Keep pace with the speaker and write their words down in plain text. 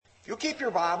keep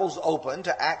your Bibles open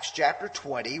to Acts chapter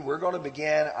 20. We're going to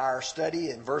begin our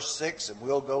study in verse 6 and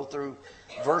we'll go through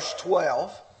verse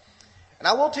 12. And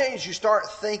I will tell you, as you start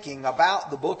thinking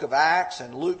about the book of Acts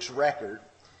and Luke's record,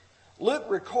 Luke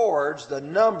records the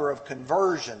number of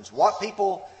conversions, what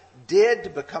people did to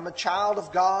become a child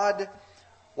of God,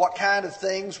 what kind of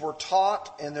things were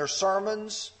taught in their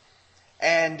sermons,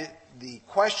 and the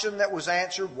question that was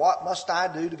answered, what must I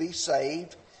do to be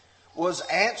saved, was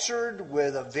answered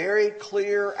with a very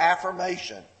clear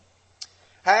affirmation.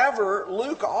 However,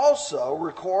 Luke also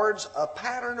records a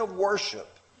pattern of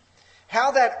worship,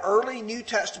 how that early New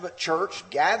Testament church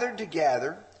gathered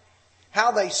together,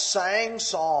 how they sang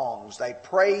songs, they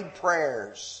prayed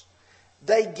prayers,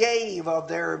 they gave of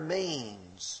their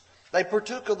means, they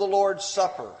partook of the Lord's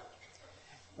Supper.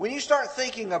 When you start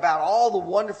thinking about all the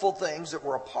wonderful things that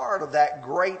were a part of that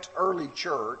great early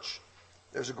church,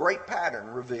 there's a great pattern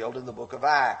revealed in the book of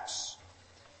Acts.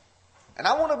 And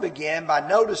I want to begin by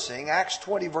noticing Acts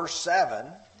 20 verse 7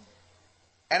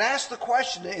 and ask the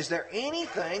question, is there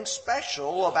anything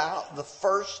special about the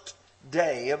first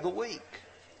day of the week?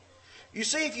 You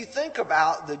see, if you think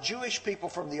about the Jewish people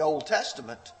from the Old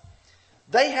Testament,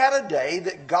 they had a day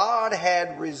that God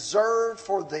had reserved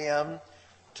for them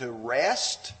to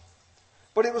rest,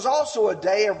 but it was also a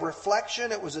day of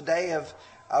reflection. It was a day of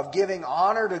giving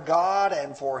honor to God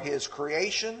and for His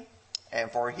creation and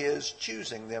for His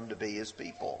choosing them to be His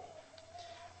people.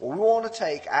 Well, we want to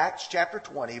take Acts chapter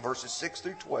 20, verses 6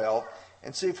 through 12,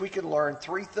 and see if we can learn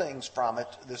three things from it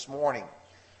this morning.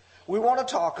 We want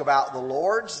to talk about the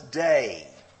Lord's Day.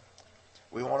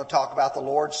 We want to talk about the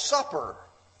Lord's Supper.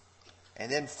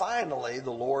 And then finally,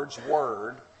 the Lord's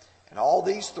Word. And all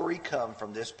these three come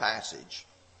from this passage.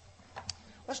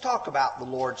 Let's talk about the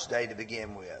Lord's Day to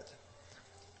begin with.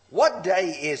 What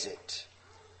day is it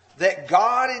that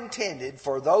God intended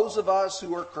for those of us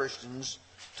who are Christians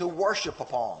to worship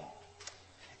upon?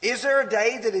 Is there a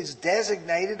day that is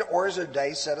designated or is there a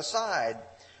day set aside?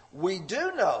 We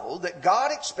do know that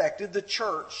God expected the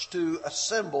church to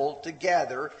assemble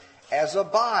together as a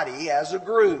body, as a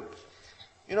group.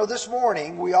 You know, this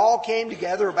morning we all came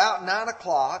together about 9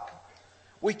 o'clock.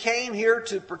 We came here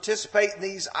to participate in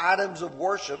these items of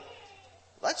worship.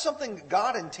 That's something that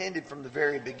God intended from the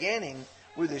very beginning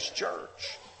with His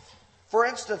church. For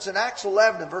instance, in Acts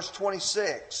 11 and verse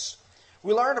 26,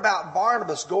 we learn about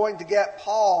Barnabas going to get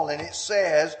Paul, and it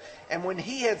says, and when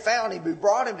he had found him, we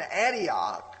brought him to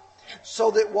Antioch, so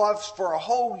that was for a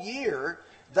whole year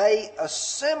they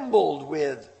assembled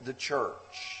with the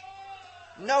church.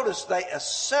 Notice they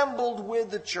assembled with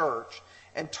the church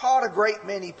and taught a great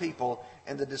many people,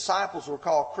 and the disciples were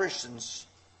called Christians,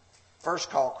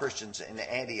 first called Christians in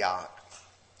Antioch.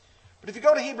 But if you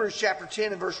go to Hebrews chapter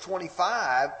 10 and verse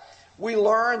 25, we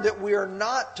learn that we are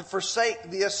not to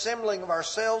forsake the assembling of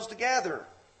ourselves together.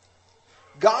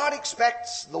 God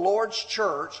expects the Lord's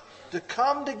church to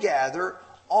come together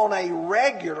on a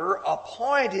regular,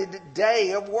 appointed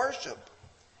day of worship.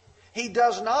 He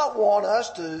does not want us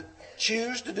to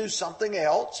choose to do something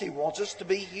else. He wants us to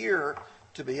be here,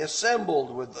 to be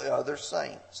assembled with the other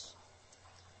saints.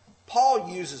 Paul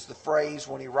uses the phrase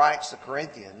when he writes the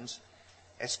Corinthians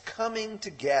as coming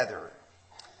together.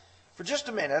 For just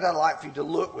a minute, I'd like for you to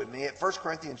look with me at 1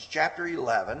 Corinthians chapter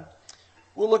 11.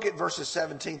 We'll look at verses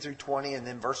 17 through 20 and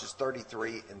then verses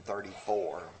 33 and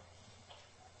 34.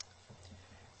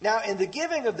 Now, in the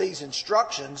giving of these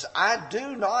instructions, I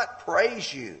do not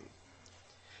praise you,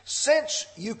 since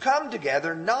you come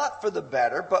together not for the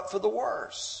better, but for the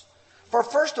worse. For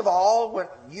first of all, when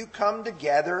you come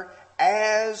together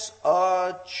as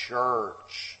a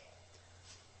church.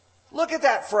 Look at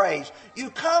that phrase. You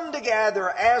come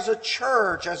together as a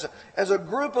church, as a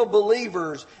group of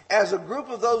believers, as a group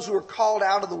of those who are called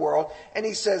out of the world. And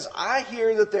he says, I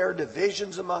hear that there are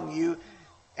divisions among you,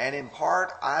 and in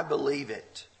part I believe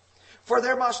it. For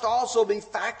there must also be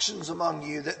factions among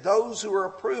you, that those who are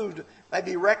approved may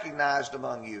be recognized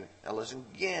among you. Now listen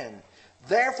again.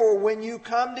 Therefore, when you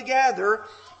come together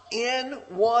in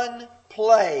one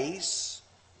place,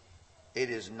 it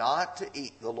is not to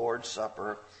eat the Lord's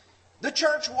Supper. The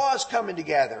church was coming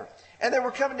together, and they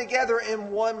were coming together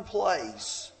in one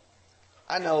place.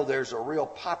 I know there's a real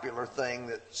popular thing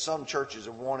that some churches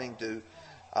are wanting to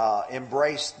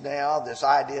embrace now, this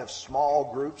idea of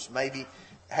small groups, maybe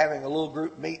having a little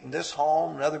group meet in this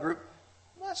home, another group.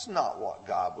 That's not what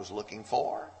God was looking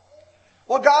for.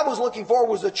 What God was looking for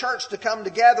was the church to come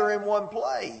together in one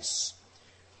place.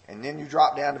 And then you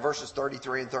drop down to verses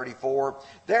 33 and 34.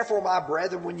 Therefore, my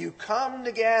brethren, when you come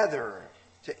together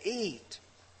to eat,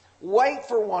 wait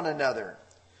for one another.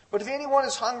 But if anyone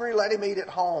is hungry, let him eat at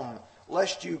home,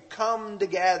 lest you come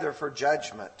together for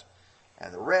judgment.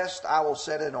 And the rest I will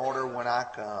set in order when I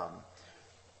come.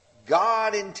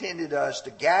 God intended us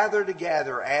to gather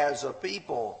together as a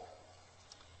people.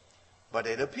 But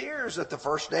it appears that the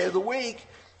first day of the week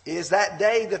is that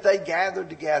day that they gathered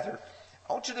together.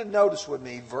 I want you to notice with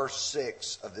me verse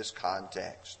 6 of this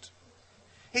context.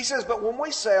 He says, but when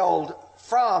we sailed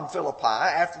from Philippi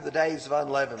after the days of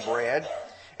unleavened bread,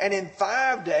 and in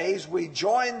 5 days we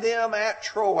joined them at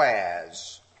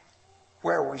Troas,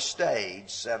 where we stayed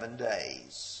 7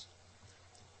 days.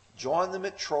 Joined them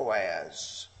at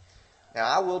Troas. Now,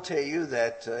 I will tell you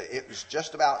that it was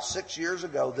just about 6 years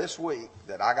ago this week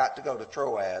that I got to go to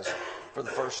Troas for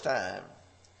the first time.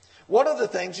 One of the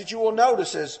things that you will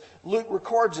notice as Luke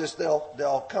records this,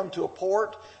 they'll come to a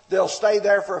port, they'll stay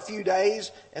there for a few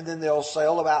days, and then they'll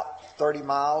sail about 30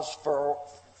 miles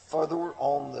further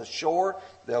on the shore.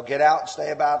 They'll get out and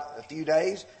stay about a few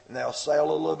days, and they'll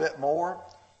sail a little bit more.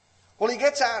 Well, he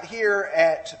gets out here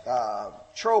at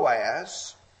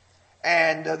Troas,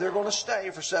 and they're going to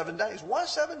stay for 7 days. Why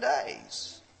 7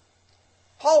 days?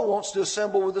 Paul wants to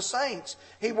assemble with the saints.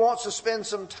 He wants to spend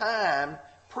some time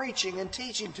preaching and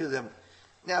teaching to them.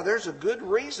 Now, there's a good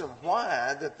reason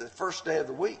why that the first day of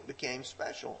the week became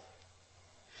special.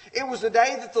 It was the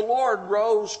day that the Lord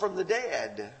rose from the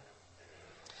dead.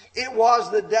 It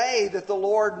was the day that the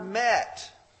Lord met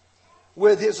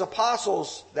with his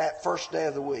apostles that first day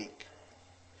of the week.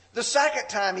 The second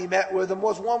time he met with them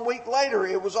was 1 week later.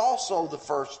 It was also the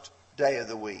first day of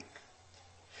the week.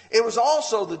 It was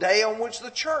also the day on which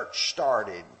the church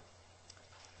started.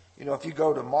 You know, if you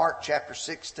go to Mark chapter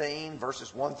 16,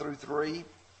 verses 1 through 3.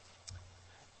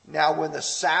 Now, when the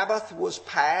Sabbath was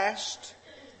past,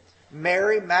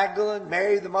 Mary Magdalene,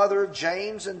 Mary the mother of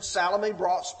James, and Salome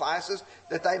brought spices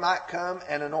that they might come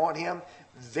and anoint him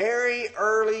very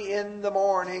early in the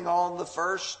morning on the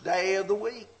first day of the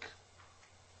week.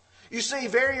 You see,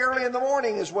 very early in the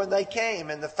morning is when they came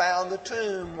and they found the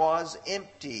tomb was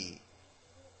empty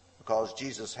because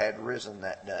Jesus had risen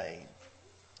that day.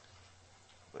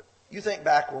 But you think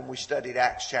back when we studied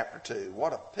Acts chapter 2,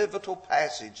 what a pivotal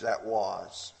passage that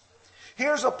was.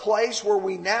 Here's a place where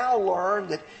we now learn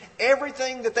that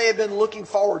everything that they had been looking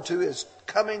forward to is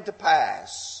coming to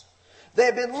pass. They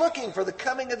had been looking for the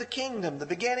coming of the kingdom, the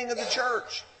beginning of the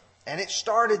church, and it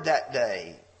started that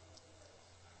day.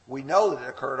 We know that it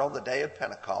occurred on the day of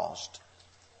Pentecost.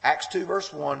 Acts 2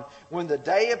 verse 1, when the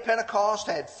day of Pentecost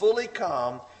had fully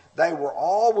come, they were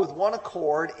all with one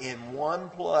accord in one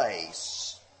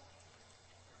place.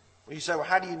 Well, you say, well,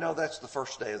 how do you know that's the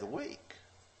first day of the week?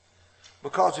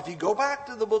 Because if you go back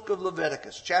to the book of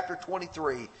Leviticus, chapter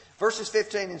 23, verses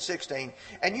 15 and 16,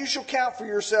 and you shall count for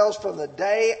yourselves from the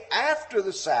day after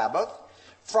the Sabbath,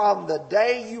 from the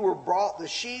day you were brought the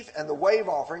sheaf and the wave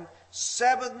offering,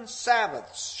 7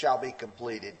 Sabbaths shall be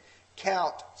completed.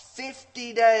 Count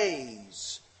 50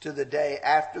 days to the day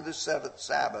after the 7th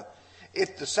Sabbath.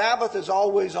 If the Sabbath is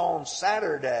always on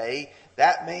Saturday,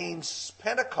 that means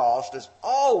Pentecost is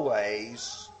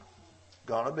always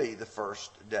going to be the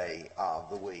first day of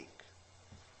the week.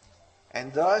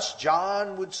 And thus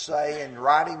John would say in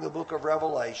writing the book of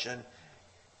Revelation,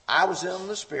 I was in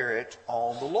the Spirit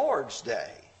on the Lord's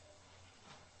day.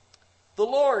 The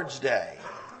Lord's day.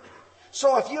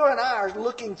 So if you and I are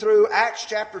looking through Acts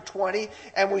chapter 20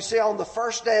 and we see on the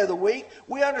first day of the week,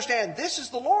 we understand this is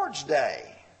the Lord's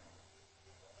day.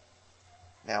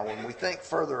 Now when we think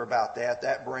further about that,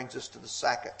 that brings us to the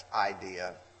second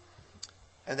idea,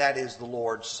 and that is the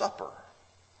Lord's Supper.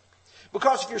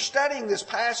 Because if you're studying this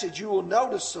passage, you will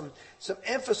notice some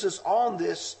emphasis on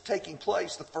this taking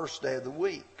place the first day of the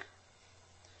week.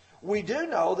 We do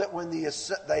know that when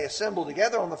they assembled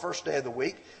together on the first day of the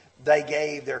week, they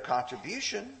gave their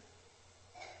contribution.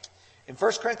 In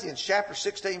 1 Corinthians chapter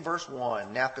 16, verse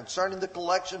 1, now concerning the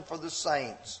collection for the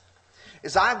saints,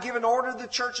 as I've given order to the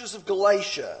churches of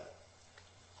Galatia,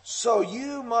 so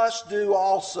you must do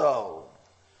also.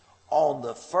 On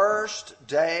the first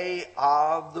day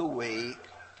of the week,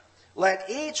 let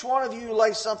each one of you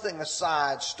lay something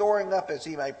aside, storing up as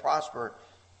he may prosper,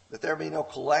 that there be no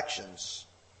collections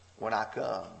when I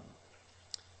come.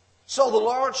 So the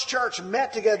Lord's church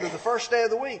met together the first day of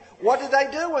the week. What did they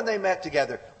do when they met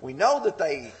together? We know that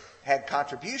they had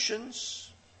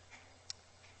contributions,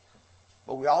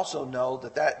 but we also know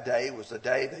that that day was the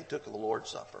day they took the Lord's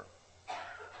Supper.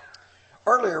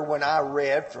 Earlier when I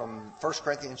read from 1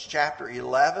 Corinthians chapter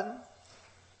 11,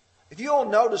 if you'll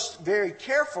notice very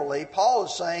carefully, Paul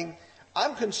is saying,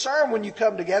 I'm concerned when you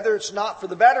come together, it's not for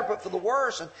the better, but for the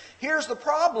worse. And here's the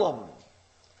problem,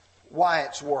 why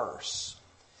it's worse.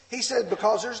 He said,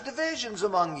 because there's divisions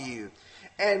among you.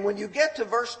 And when you get to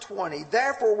verse 20,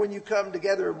 therefore when you come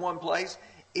together in one place,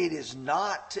 it is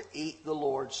not to eat the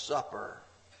Lord's Supper.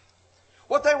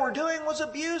 What they were doing was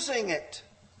abusing it.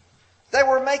 They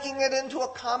were making it into a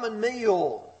common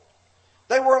meal.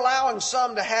 They were allowing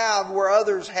some to have where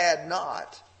others had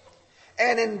not.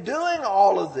 And in doing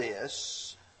all of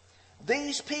this,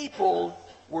 these people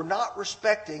were not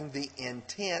respecting the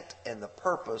intent and the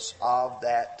purpose of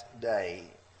that day.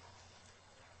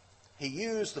 He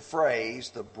used the phrase,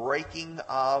 the breaking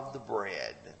of the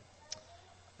bread.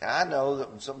 Now I know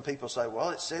that some people say,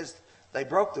 well, it says they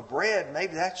broke the bread.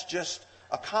 Maybe that's just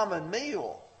a common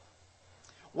meal.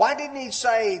 Why didn't he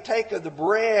say, take of the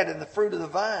bread and the fruit of the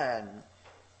vine?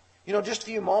 You know, just a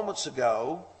few moments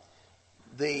ago,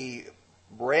 the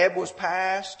bread was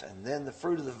passed, and then the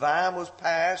fruit of the vine was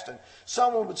passed. And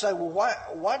someone would say, well,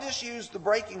 why just use the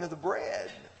breaking of the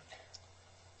bread?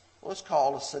 Well, it's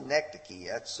called a synecdoche.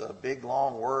 That's a big,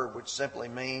 long word which simply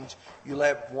means you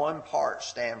let one part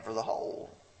stand for the whole.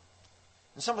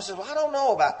 And someone says, well, I don't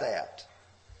know about that.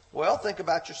 Well, think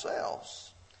about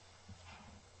yourselves.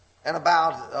 In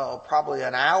about probably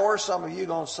an hour, some of you are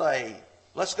going to say,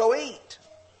 let's go eat.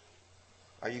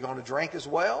 Are you going to drink as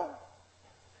well?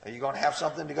 Are you going to have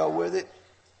something to go with it?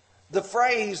 The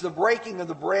phrase, the breaking of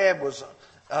the bread, was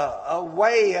a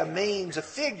way, a means, a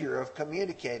figure of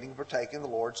communicating, partaking the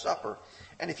Lord's Supper.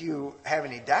 And if you have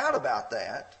any doubt about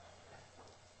that,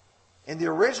 in the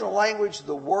original language,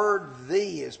 the word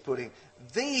 "the" is putting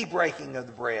the breaking of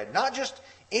the bread. Not just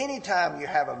any time you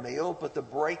have a meal, but the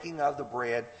breaking of the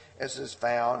bread, as is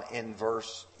found in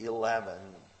verse 11.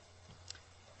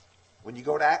 When you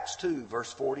go to Acts 2,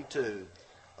 verse 42,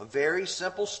 a very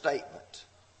simple statement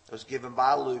was given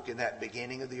by Luke in that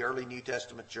beginning of the early New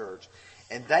Testament church.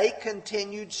 And they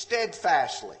continued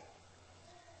steadfastly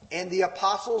in the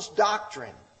apostles'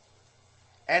 doctrine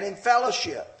and in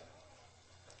fellowship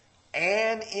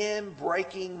and in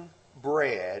breaking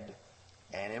bread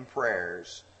and in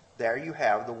prayers. There you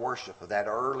have the worship of that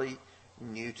early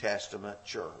New Testament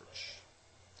church.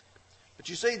 But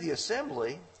you see, the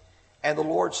assembly and the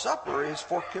Lord's Supper is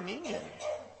for communion.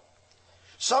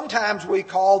 Sometimes we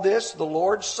call this the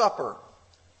Lord's Supper.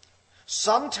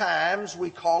 Sometimes we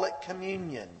call it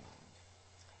communion.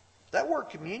 That word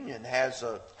communion has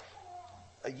a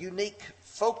unique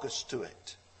focus to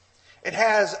it. It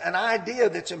has an idea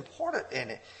that's important in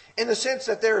it, in the sense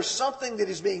that there is something that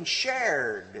is being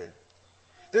shared.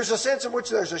 There's a sense in which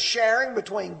there's a sharing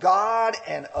between God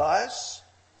and us.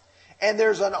 And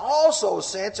there's also a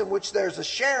sense in which there's a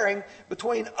sharing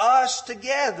between us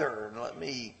together. And let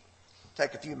me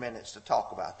take a few minutes to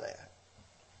talk about that.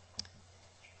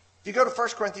 If you go to 1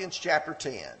 Corinthians chapter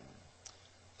 10,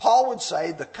 Paul would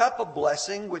say, the cup of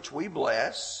blessing which we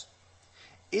bless,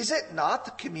 is it not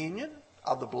the communion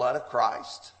of the blood of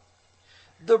Christ?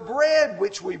 The bread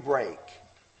which we break,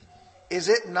 is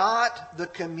it not the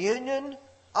communion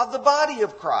of the body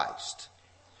of Christ?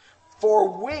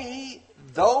 For we,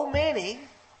 though many,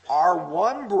 are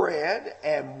one bread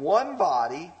and one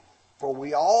body, for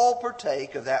we all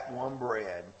partake of that one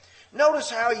bread. Notice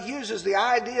how he uses the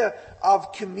idea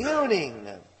of communing.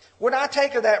 When I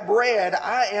take of that bread,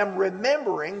 I am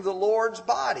remembering the Lord's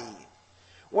body.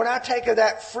 When I take of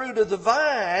that fruit of the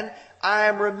vine, I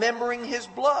am remembering His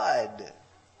blood.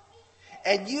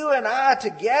 And you and I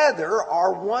together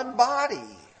are one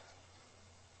body.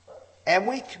 And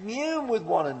we commune with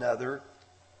one another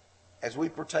as we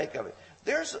partake of it.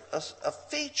 There's a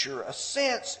feature, a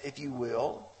sense, if you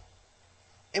will,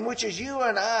 in which as you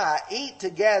and I eat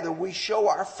together, we show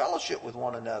our fellowship with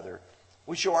one another.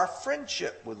 We show our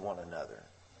friendship with one another.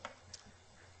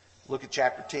 Look at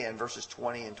chapter 10, verses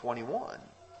 20 and 21.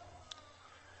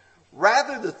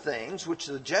 Rather the things which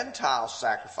the Gentiles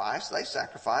sacrifice, they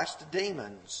sacrifice to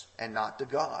demons and not to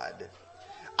God.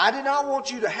 I do not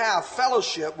want you to have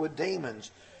fellowship with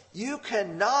demons. You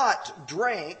cannot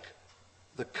drink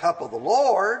the cup of the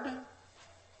Lord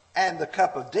and the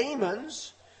cup of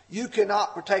demons. You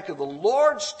cannot partake of the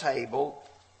Lord's table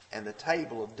and the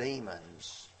table of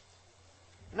demons.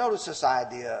 Notice this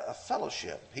idea of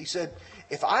fellowship. He said,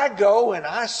 if I go and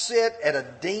I sit at a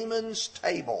demon's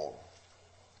table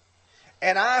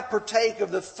and I partake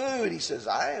of the food, he says,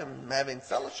 I am having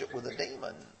fellowship with a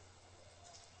demon.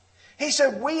 He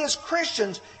said, we as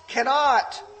Christians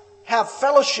cannot have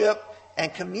fellowship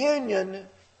and communion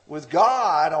with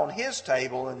God on His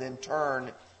table and then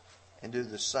turn and do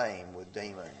the same with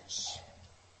demons.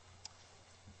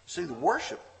 See, the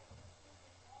worship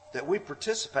that we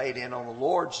participate in on the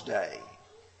Lord's Day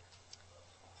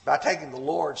by taking the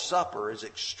Lord's Supper is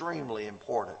extremely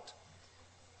important.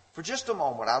 For just a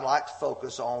moment, I'd like to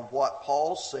focus on what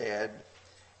Paul said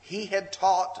he had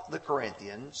taught the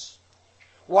Corinthians,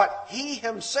 what he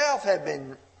himself had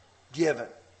been given.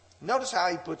 Notice how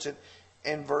he puts it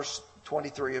in verse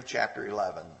 23 of chapter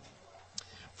 11.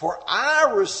 For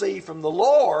I received from the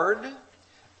Lord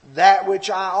that which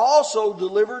I also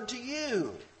delivered to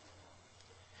you.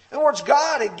 In other words,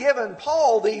 God had given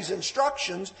Paul these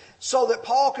instructions so that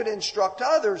Paul could instruct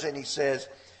others. And he says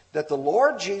that the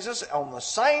Lord Jesus, on the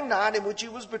same night in which he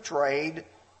was betrayed,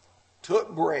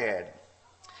 took bread.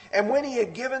 And when he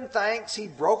had given thanks, he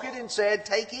broke it and said,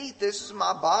 Take, eat, this is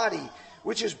my body,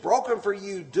 which is broken for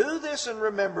you. Do this in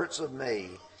remembrance of me.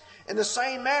 In the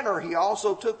same manner, he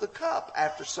also took the cup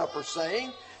after supper,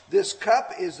 saying, This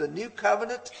cup is the new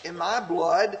covenant in my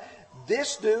blood.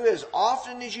 This do as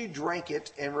often as you drink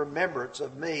it in remembrance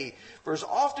of me. For as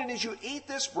often as you eat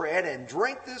this bread and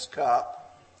drink this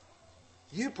cup,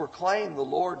 you proclaim the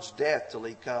Lord's death till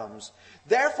he comes.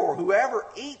 Therefore, whoever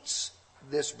eats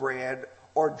this bread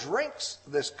or drinks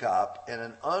this cup in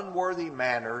an unworthy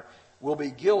manner will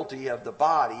be guilty of the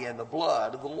body and the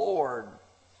blood of the Lord.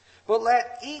 But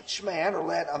let each man, or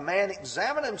let a man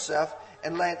examine himself,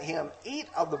 and let him eat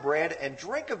of the bread and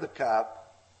drink of the cup.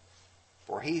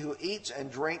 For he who eats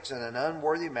and drinks in an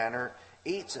unworthy manner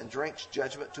eats and drinks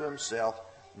judgment to himself,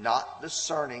 not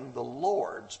discerning the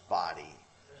Lord's body.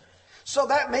 So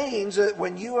that means that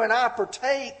when you and I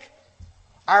partake,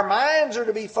 our minds are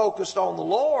to be focused on the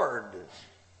Lord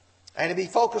and to be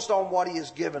focused on what he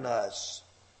has given us.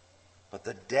 But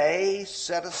the day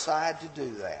set aside to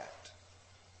do that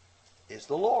is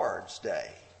the Lord's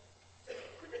day.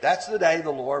 That's the day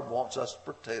the Lord wants us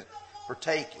to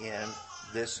partake in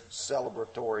this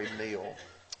celebratory meal.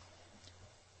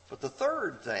 But the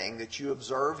third thing that you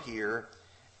observe here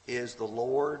is the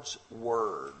Lord's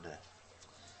Word.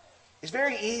 It's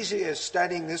very easy as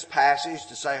studying this passage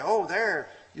to say, oh, there,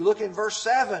 you look in verse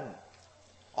 7,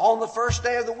 on the first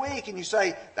day of the week, and you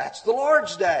say, that's the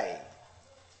Lord's Day.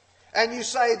 And you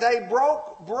say, they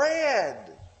broke bread.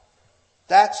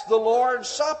 That's the Lord's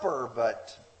Supper.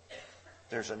 But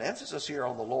there's an emphasis here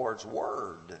on the Lord's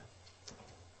Word.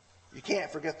 You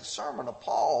can't forget the sermon of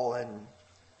Paul, and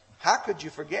how could you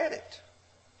forget it?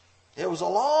 It was a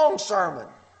long sermon.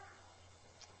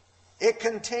 It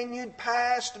continued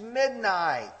past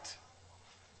midnight.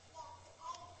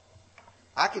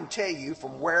 I can tell you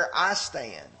from where I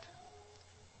stand,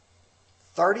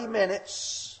 30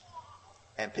 minutes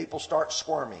and people start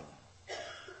squirming.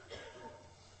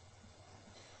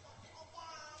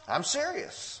 I'm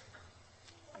serious.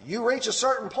 You reach a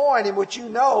certain point in which you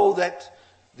know that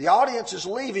the audience is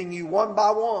leaving you one by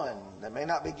one. They may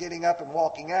not be getting up and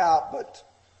walking out, but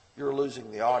you're losing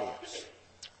the audience.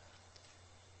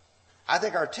 I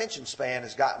think our attention span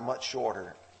has gotten much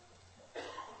shorter.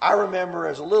 I remember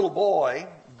as a little boy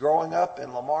growing up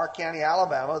in Lamar County,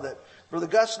 Alabama, that Brother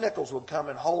Gus Nichols would come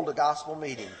and hold a gospel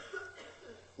meeting.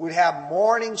 We'd have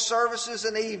morning services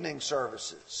and evening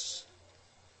services.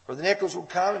 Brother Nichols would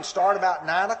come and start about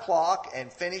 9 o'clock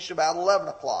and finish about 11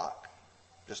 o'clock.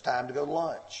 Just time to go to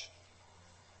lunch.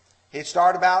 He'd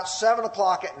start about 7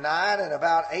 o'clock at night, and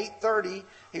about 8:30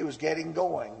 he was getting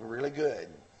going really good.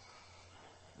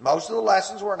 Most of the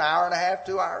lessons were an hour and a half,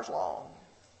 2 hours long.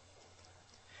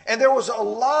 And there was a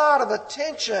lot of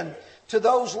attention to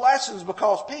those lessons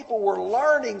because people were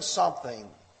learning something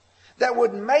that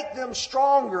would make them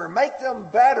stronger, make them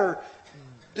better,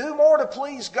 do more to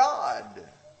please God.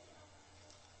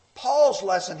 Paul's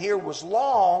lesson here was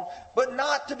long, but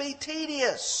not to be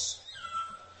tedious.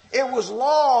 It was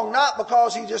long, not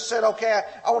because he just said, okay,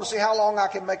 I want to see how long I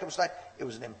can make a mistake. It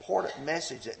was an important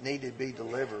message that needed to be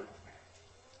delivered.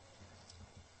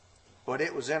 But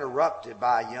it was interrupted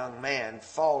by a young man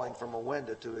falling from a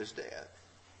window to his death.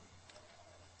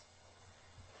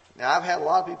 Now, I've had a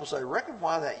lot of people say, reckon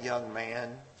why that young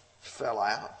man fell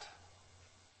out.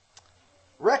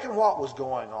 Reckon what was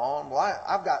going on. Well,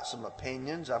 I've got some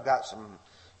opinions. I've got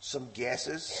some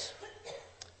guesses.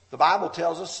 The Bible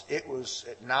tells us it was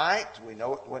at night. We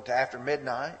know it went to after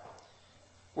midnight.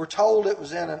 We're told it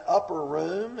was in an upper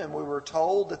room, and we were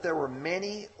told that there were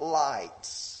many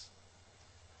lights.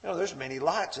 You know, there's many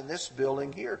lights in this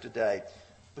building here today.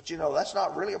 But you know, that's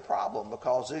not really a problem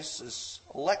because this is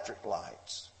electric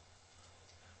lights.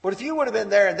 But if you would have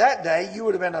been there in that day, you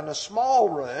would have been in a small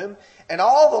room, and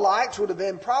all the lights would have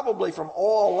been probably from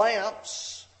oil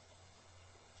lamps,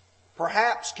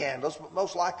 perhaps candles, but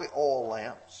most likely oil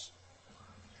lamps.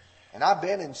 And I've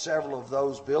been in several of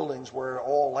those buildings where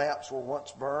oil lamps were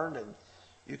once burned, and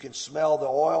you can smell the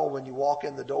oil when you walk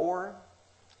in the door.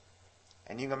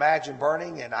 And you can imagine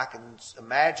burning, and I can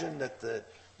imagine that the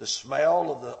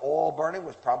smell of the oil burning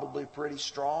was probably pretty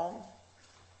strong.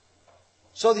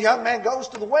 So the young man goes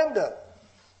to the window.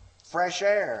 Fresh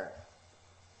air.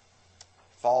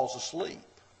 Falls asleep.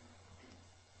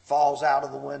 Falls out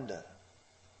of the window.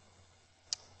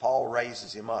 Paul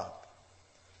raises him up.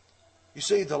 You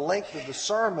see, the length of the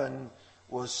sermon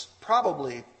was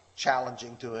probably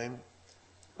challenging to him,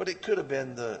 but it could have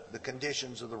been the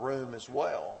conditions of the room as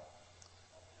well.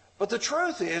 But the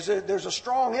truth is that there's a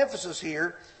strong emphasis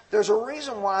here. There's a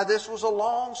reason why this was a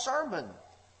long sermon.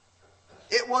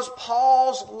 It was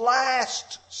Paul's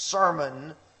last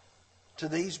sermon to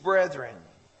these brethren.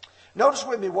 Notice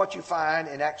with me what you find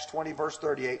in Acts 20, verse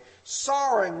 38.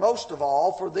 Sorrowing most of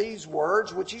all for these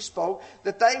words which he spoke,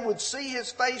 that they would see his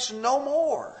face no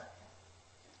more.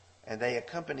 And they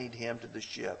accompanied him to the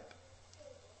ship.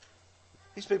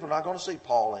 These people are not going to see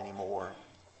Paul anymore.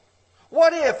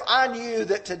 What if I knew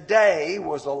that today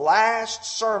was the last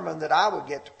sermon that I would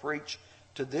get to preach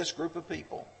to this group of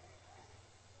people?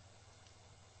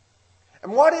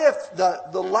 And what if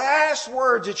the last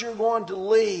words that you're going to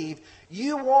leave,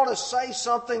 you want to say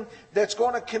something that's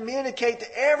going to communicate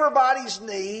to everybody's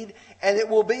need, and it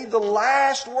will be the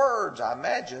last words? I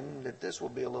imagine that this will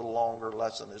be a little longer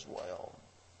lesson as well.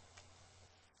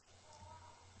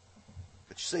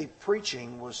 But you see,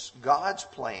 preaching was God's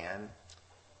plan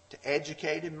to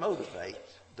educate and motivate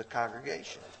the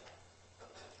congregation.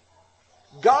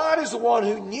 God is the one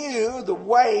who knew the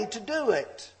way to do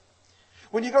it.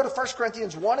 When you go to 1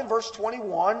 Corinthians 1 and verse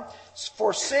 21,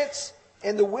 for since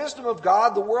in the wisdom of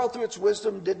God, the world through its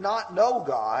wisdom did not know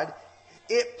God,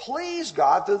 it pleased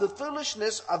God through the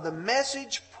foolishness of the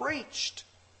message preached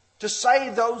to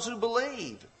save those who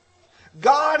believe.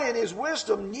 God in his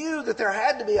wisdom knew that there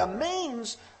had to be a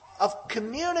means of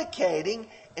communicating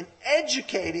and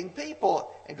educating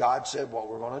people. And God said, what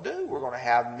we're going to do, we're going to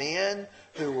have men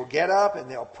who will get up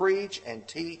and they'll preach and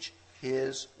teach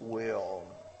his will.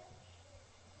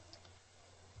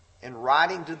 In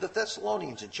writing to the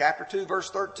Thessalonians in chapter 2, verse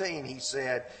 13, he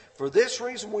said, for this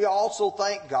reason we also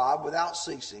thank God without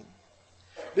ceasing,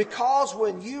 because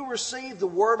when you received the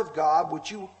word of God, which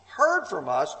you heard from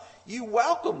us, you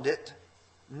welcomed it,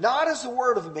 not as the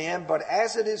word of men, but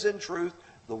as it is in truth,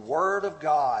 the word of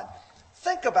God.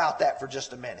 Think about that for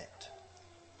just a minute.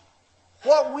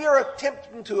 What we are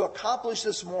attempting to accomplish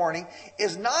this morning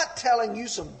is not telling you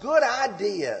some good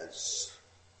ideas.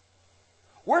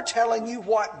 We're telling you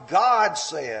what God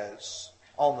says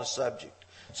on the subject.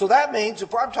 So that means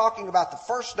if I'm talking about the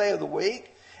first day of the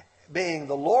week being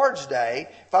the Lord's Day,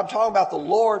 if I'm talking about the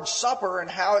Lord's Supper and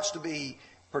how it's to be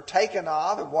partaken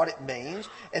of and what it means,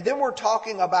 and then we're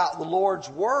talking about the Lord's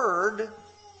Word,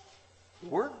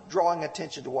 we're drawing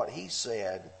attention to what He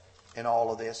said in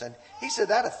all of this. And He said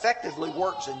that effectively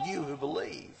works in you who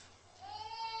believe.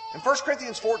 In 1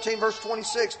 Corinthians 14, verse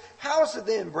 26, how is it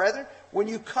then, brethren, when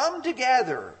you come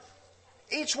together,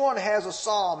 each one has a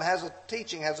psalm, has a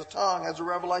teaching, has a tongue, has a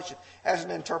revelation, has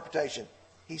an interpretation.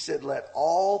 He said, let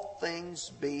all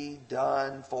things be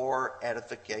done for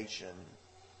edification.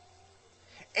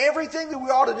 Everything that we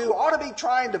ought to do ought to be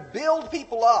trying to build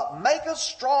people up, make us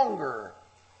stronger,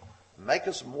 make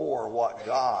us more what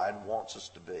God wants us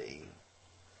to be.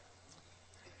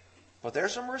 But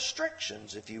there's some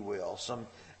restrictions, if you will, some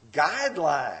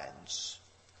guidelines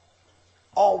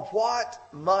on what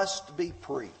must be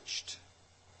preached.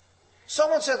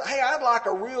 Someone says, hey, I'd like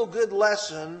a real good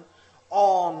lesson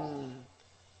on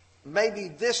maybe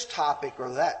this topic or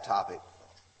that topic.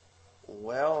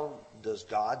 Well, does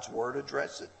God's Word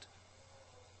address it?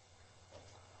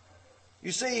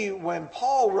 You see, when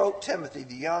Paul wrote Timothy,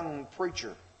 the young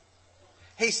preacher,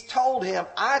 he's told him,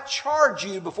 I charge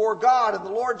you before God and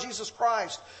the Lord Jesus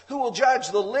Christ, who will judge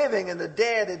the living and the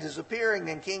dead at his appearing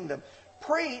in kingdom.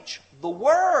 Preach the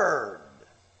Word.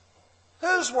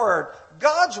 Whose Word?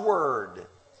 God's Word.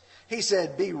 He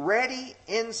said, be ready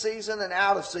in season and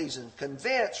out of season.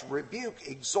 Convince, rebuke,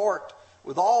 exhort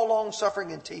with all long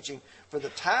suffering and teaching. For the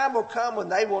time will come when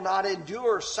they will not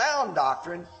endure sound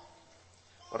doctrine,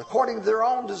 but according to their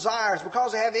own desires,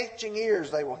 because they have itching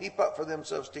ears, they will heap up for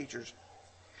themselves teachers.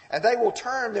 And they will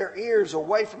turn their ears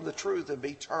away from the truth and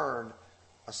be turned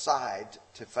aside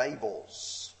to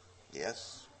fables.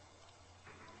 Yes.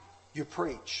 You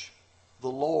preach the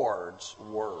Lord's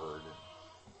Word.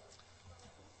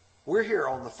 We're here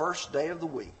on the first day of the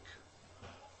week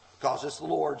because it's the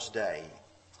Lord's Day.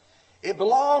 It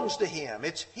belongs to Him.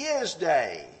 It's His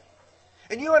day.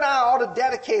 And you and I ought to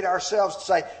dedicate ourselves to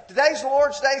say, today's the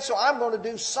Lord's Day, so I'm going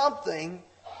to do something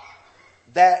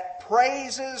that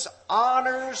praises,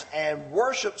 honors, and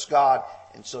worships God.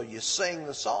 And so you sing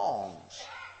the songs.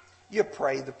 You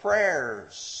pray the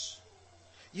prayers.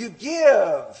 You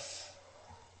give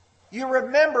You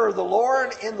remember the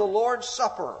Lord in the Lord's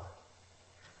Supper.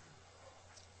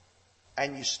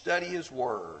 And you study His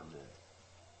Word.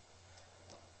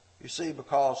 You see,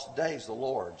 because today is the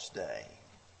Lord's day.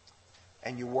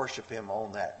 And you worship Him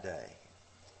on that day.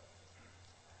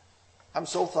 I'm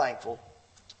so thankful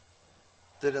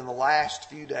that in the last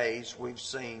few days we've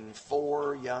seen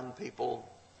 4 young people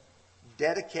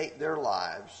dedicate their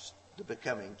lives to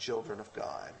becoming children of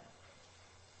God.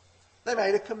 They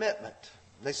made a commitment.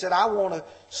 They said, I want to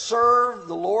serve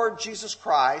the Lord Jesus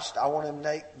Christ. I want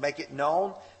to make it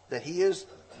known that He is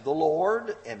the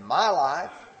Lord in my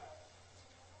life.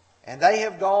 And they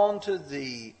have gone to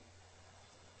the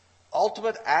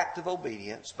ultimate act of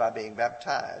obedience by being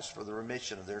baptized for the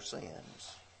remission of their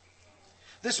sins.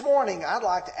 This morning, I'd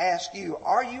like to ask you,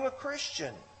 are you a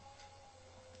Christian?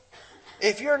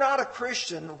 If you're not a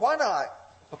Christian, why not,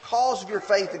 because of your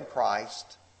faith in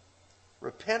Christ,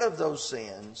 repent of those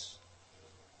sins,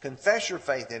 confess your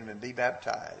faith in Him, and be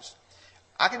baptized?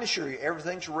 I can assure you,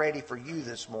 everything's ready for you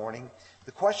this morning.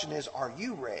 The question is, are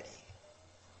you ready?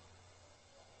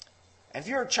 And if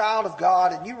you're a child of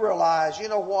God and you realize, you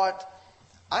know what,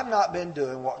 I've not been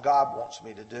doing what God wants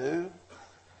me to do.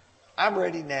 I'm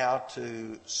ready now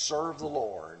to serve the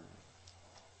Lord.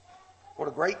 What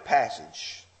a great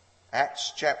passage.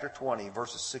 Acts chapter 20,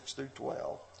 verses 6 through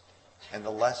 12, and the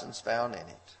lessons found in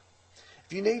it.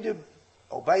 If you need to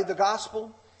obey the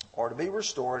gospel or to be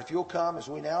restored, if you'll come as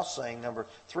we now sing number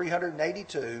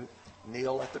 382,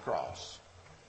 Kneel at the Cross.